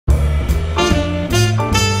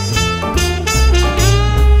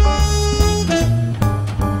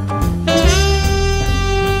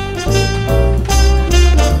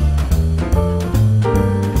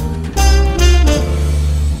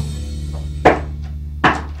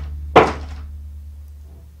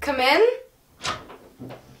in?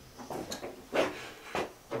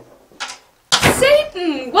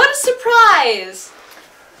 Satan, what a surprise!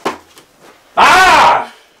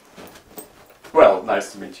 Ah! Well,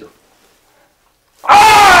 nice to meet you.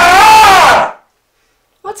 Ah!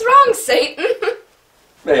 What's wrong, Satan?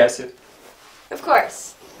 May I sit? Of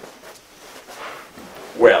course.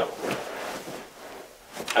 Well,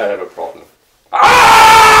 I have a problem.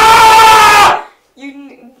 Ah!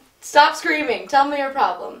 Stop screaming. Tell me your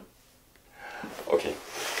problem. Okay.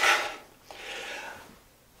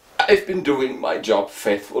 I've been doing my job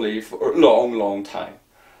faithfully for a long, long time.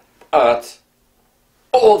 But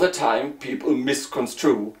all the time people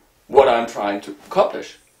misconstrue what I'm trying to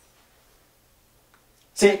accomplish.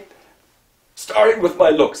 See, starting with my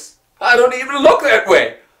looks. I don't even look that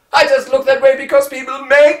way. I just look that way because people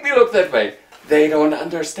make me look that way. They don't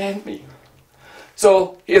understand me.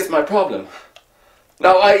 So here's my problem.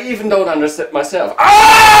 Now I even don't understand myself.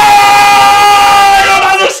 I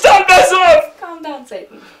don't understand myself! Calm down,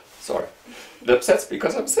 Satan. Sorry. It upsets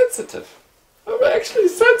because I'm sensitive. I'm actually a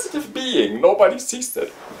sensitive being. Nobody sees that.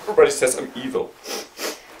 Everybody says I'm evil.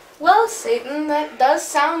 Well, Satan, that does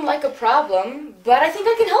sound like a problem, but I think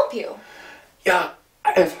I can help you. Yeah,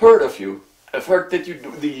 I've heard of you. I've heard that you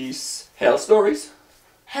do these hell stories.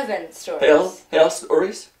 Heaven stories. Hell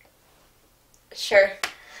stories? Sure.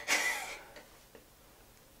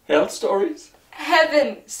 Hell stories?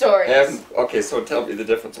 Heaven stories. Heaven. Okay, so tell me the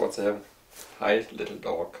difference. What's heaven? Hi, little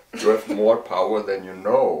dog. You have more power than you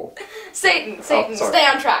know. Satan, sorry. stay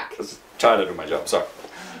on track. I was trying to do my job, sorry.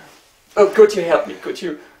 Oh, could you help me? Could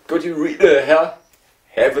you read a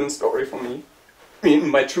heaven story for me? I mean,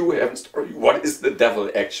 my true heaven story. What is the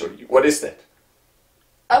devil actually? What is that?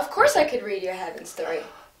 Of course I could read your heaven story.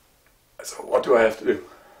 So what do I have to do?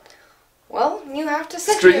 Well, you have to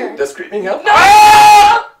sit Scream? here. Does screaming help? No!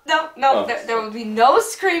 Ah! No, Oh. there will be no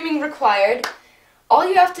screaming required. All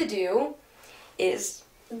you have to do is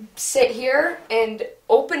sit here and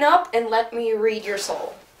open up and let me read your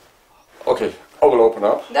soul. Okay, I will open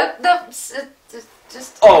up.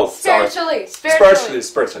 Just Oh, sorry. spiritually. Spiritually,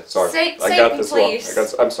 sorry. Say- I got Satan, this please. wrong.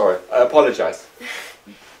 I'm sorry. I apologize.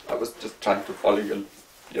 I was just trying to follow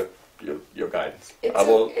your guidance. I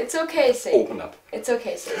will It's okay, Satan. open up. It's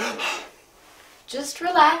okay, Satan. Just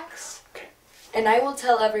relax, Okay, and I will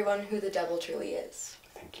tell everyone who the devil truly is.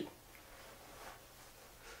 thank you.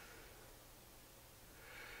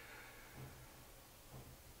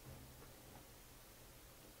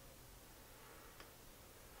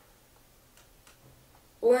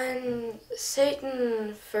 When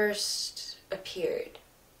Satan first appeared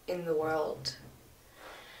in the world,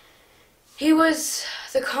 he was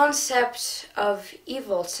the concept of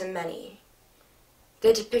evil to many.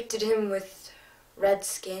 They depicted him with red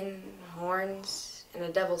skin, horns, and a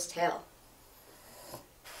devil's tail.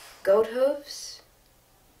 Goat hooves,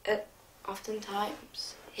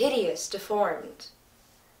 oftentimes hideous, deformed.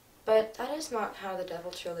 But that is not how the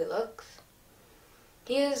devil truly looks.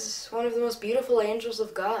 He is one of the most beautiful angels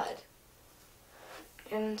of God.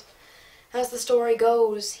 And as the story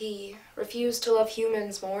goes, he refused to love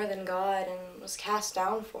humans more than God and was cast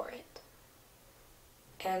down for it.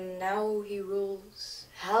 And now he rules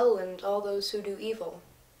hell and all those who do evil.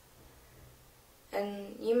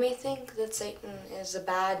 And you may think that Satan is a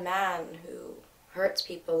bad man who hurts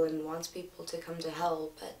people and wants people to come to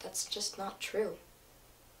hell, but that's just not true.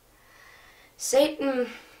 Satan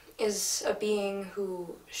is a being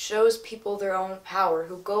who shows people their own power,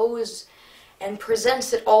 who goes and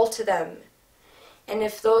presents it all to them. And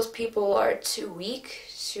if those people are too weak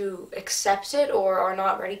to accept it or are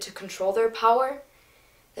not ready to control their power,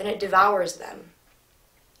 then it devours them.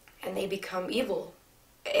 And they become evil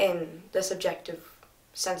in the subjective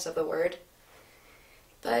sense of the word.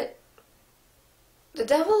 But the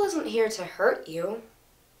devil isn't here to hurt you.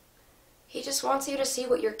 He just wants you to see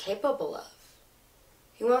what you're capable of.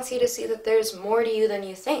 He wants you to see that there's more to you than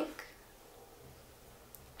you think.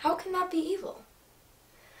 How can that be evil?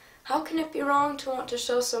 How can it be wrong to want to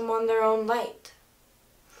show someone their own light?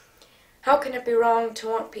 How can it be wrong to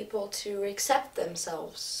want people to accept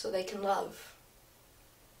themselves so they can love?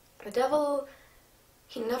 The devil,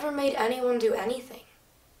 he never made anyone do anything.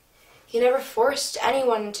 He never forced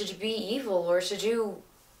anyone to be evil or to do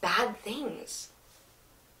bad things.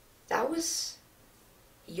 That was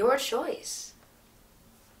your choice.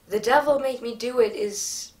 The devil made me do it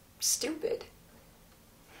is stupid.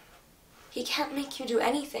 He can't make you do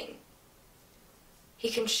anything. He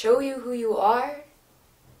can show you who you are,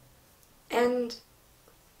 and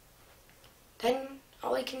then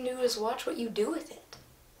all he can do is watch what you do with it.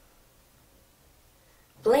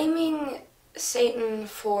 Blaming Satan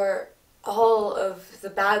for all of the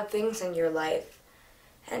bad things in your life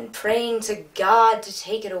and praying to God to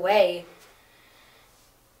take it away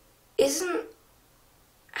isn't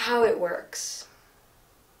how it works.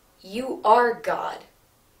 You are God,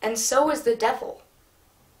 and so is the devil.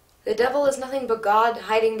 The devil is nothing but God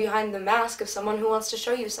hiding behind the mask of someone who wants to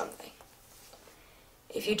show you something.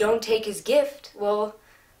 If you don't take his gift, well,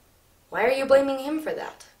 why are you blaming him for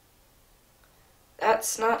that?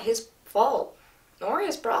 That's not his fault, nor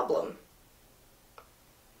his problem.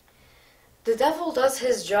 The devil does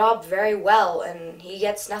his job very well, and he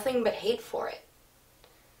gets nothing but hate for it.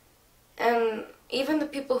 And even the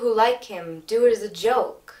people who like him do it as a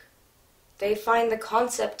joke. They find the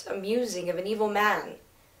concept amusing of an evil man.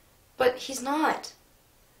 But he's not.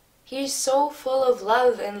 He's so full of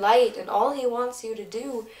love and light, and all he wants you to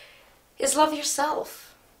do is love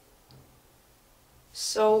yourself.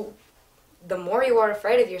 So, the more you are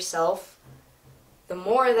afraid of yourself, the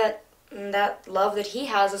more that love that he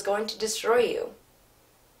has is going to destroy you.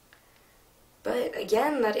 But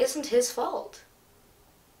again, that isn't his fault.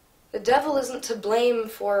 The devil isn't to blame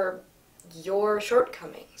for your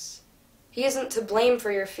shortcomings. He isn't to blame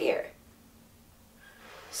for your fear.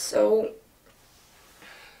 So,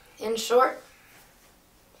 in short,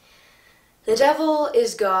 the devil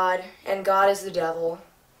is God, and God is the devil,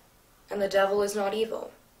 and the devil is not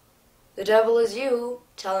evil. The devil is you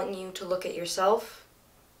telling you to look at yourself.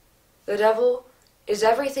 The devil is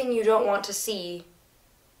everything you don't want to see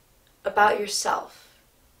about yourself.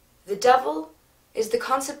 The devil is the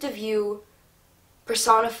concept of you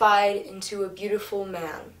personified into a beautiful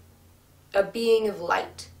man, a being of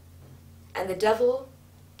light. And the devil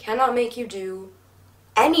cannot make you do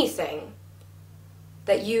anything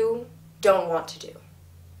that you don't want to do.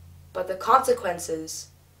 But the consequences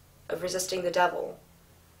of resisting the devil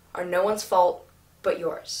are no one's fault but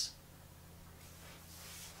yours.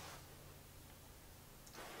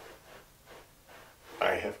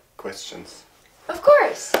 I have questions. Of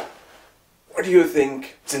course. What do you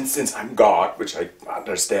think, since I'm God, which I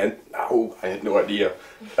understand now, I had no idea,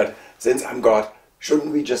 but since I'm God,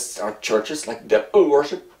 shouldn't we just start churches like devil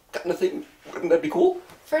worship kind of thing? Wouldn't that be cool?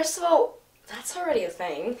 First of all, that's already a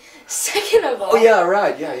thing. Second of all... Oh yeah,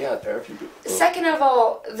 right, yeah, there are a few people. Second of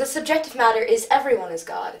all, the subjective matter is everyone is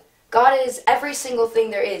God. God is every single thing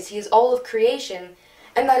there is. He is all of creation,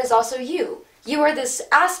 and that is also you. You are this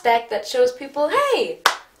aspect that shows people, hey,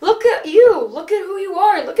 look at you, look at who you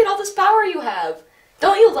are, look at all this power you have.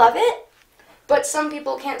 Don't you love it? But some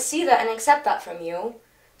people can't see that and accept that from you,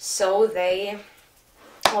 so they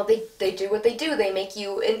do what they do. They make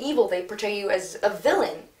you an evil. They portray you as a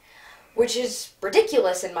villain, which is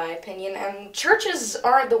ridiculous in my opinion, and churches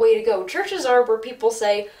aren't the way to go. Churches are where people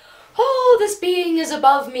say, oh, this being is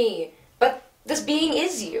above me, but this being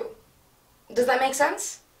is you. Does that make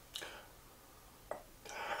sense?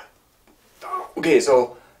 Okay,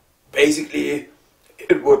 so basically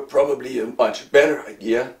it would probably be a much better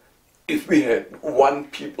idea if we had one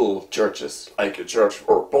people churches, like a church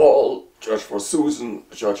for Paul, church for Susan,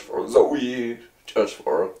 a church for Zoe, church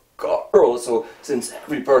for Carl. So since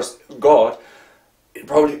every person is God, it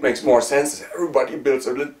probably makes more sense if everybody builds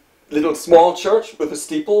a little small church with a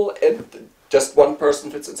steeple and just one person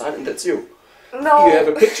fits inside and that's you. No. You have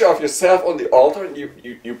a picture of yourself on the altar and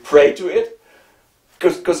you pray to it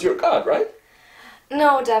because you're God, right?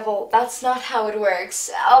 No, devil, that's not how it works.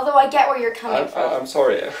 Although I get where you're coming from. I'm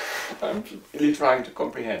sorry. I'm really trying to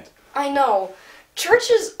comprehend. I know.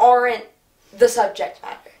 Churches aren't the subject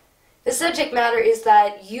matter. The subject matter is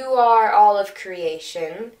that you are all of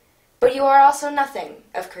creation, but you are also nothing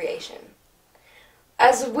of creation.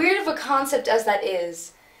 As weird of a concept as that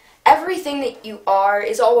is, everything that you are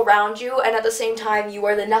is all around you, and at the same time you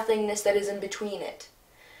are the nothingness that is in between it.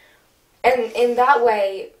 And in that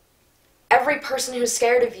way, every person who's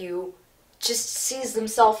scared of you just sees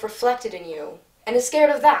themselves reflected in you, and is scared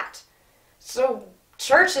of that. So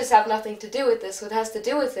churches have nothing to do with this. What has to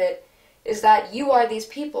do with it is that you are these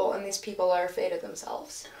people, and these people are afraid of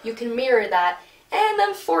themselves. You can mirror that, and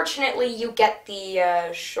unfortunately you get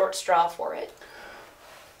the short straw for it.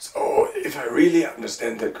 So, if I really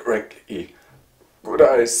understand that correctly, could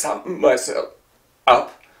I sum myself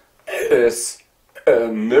up as a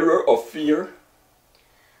mirror of fear?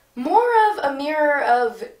 More of a mirror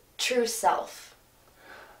of true self.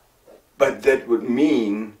 But that would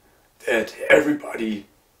mean that everybody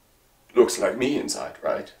looks like me inside,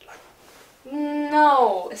 right?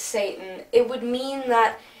 No, Satan. It would mean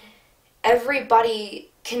that everybody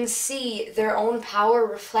can see their own power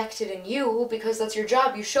reflected in you, because that's your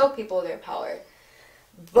job. You show people their power.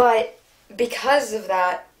 But because of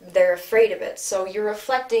that, they're afraid of it. So you're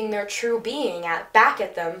reflecting their true being back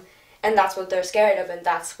at them, And that's what they're scared of, and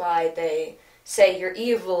that's why they say you're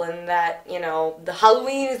evil and that, you know, the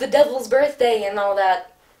Halloween is the devil's birthday and all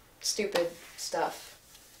that stupid stuff.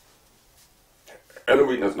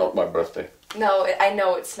 Halloween is not my birthday. No, I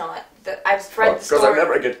know it's not. I've read the story. Because I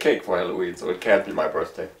never get cake for Halloween, so it can't be my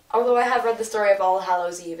birthday. Although I have read the story of All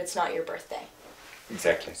Hallows Eve, it's not your birthday.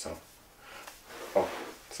 Exactly so. Oh,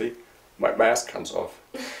 see? My mask comes off.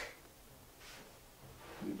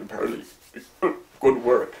 Apparently, good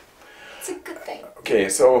work. It's a good thing. Okay,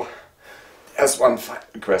 so there's one final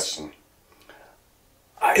question.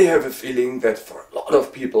 I have a feeling that for a lot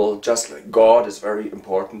of people, just like God is very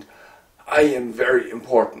important, I am very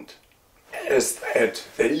important. As that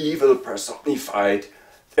evil personified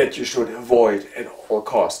that you should avoid at all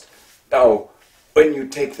cost. Now, when you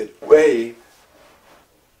take that away,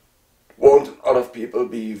 won't a lot of people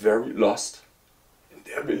be very lost in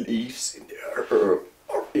their beliefs, in their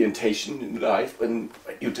orientation in life, when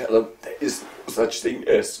you tell them there is no such thing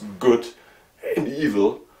as good and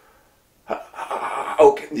evil?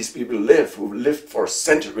 How can these people live, who lived for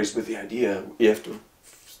centuries with the idea we have to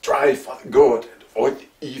strive for the good and avoid the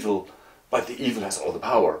evil, but the evil has all the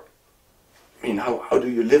power? I mean, how do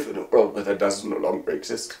you live in a world where that does no longer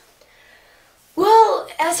exist? Well,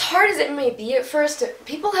 as hard as it may be at first,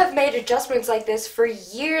 people have made adjustments like this for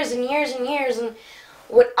years and years and years, and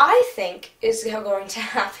what I think is going to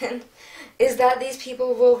happen is that these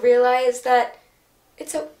people will realize that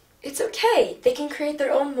it's okay. They can create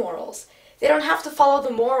their own morals. They don't have to follow the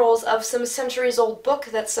morals of some centuries-old book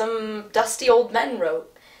that some dusty old men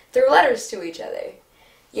wrote. They're letters to each other,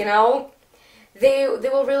 you know? They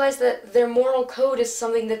will realize that their moral code is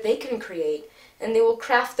something that they can create, and they will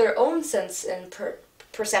craft their own sense and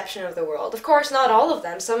perception of the world. Of course, not all of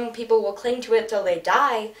them. Some people will cling to it till they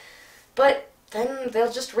die, but then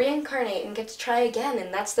they'll just reincarnate and get to try again,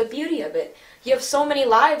 and that's the beauty of it. You have so many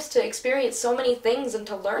lives to experience so many things and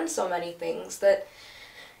to learn so many things that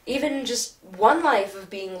even just one life of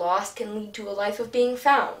being lost can lead to a life of being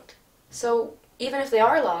found. So even if they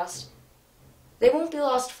are lost, they won't be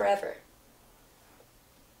lost forever.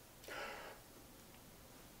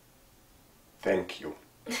 Thank you.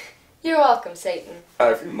 You're welcome, Satan.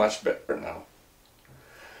 I feel much better now.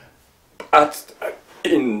 But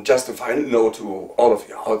in just a final note to all of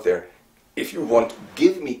you out there, if you want to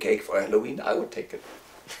give me cake for Halloween, I would take it.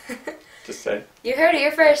 Just say. You heard it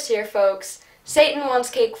here first here, folks. Satan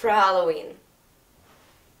wants cake for Halloween.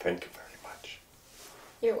 Thank you very much.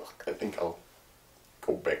 You're welcome. I think I'll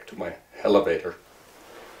go back to my elevator.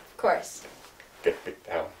 Of course. Get picked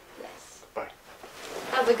down. Yes. Bye.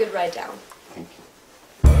 Have a good ride down. Thank you.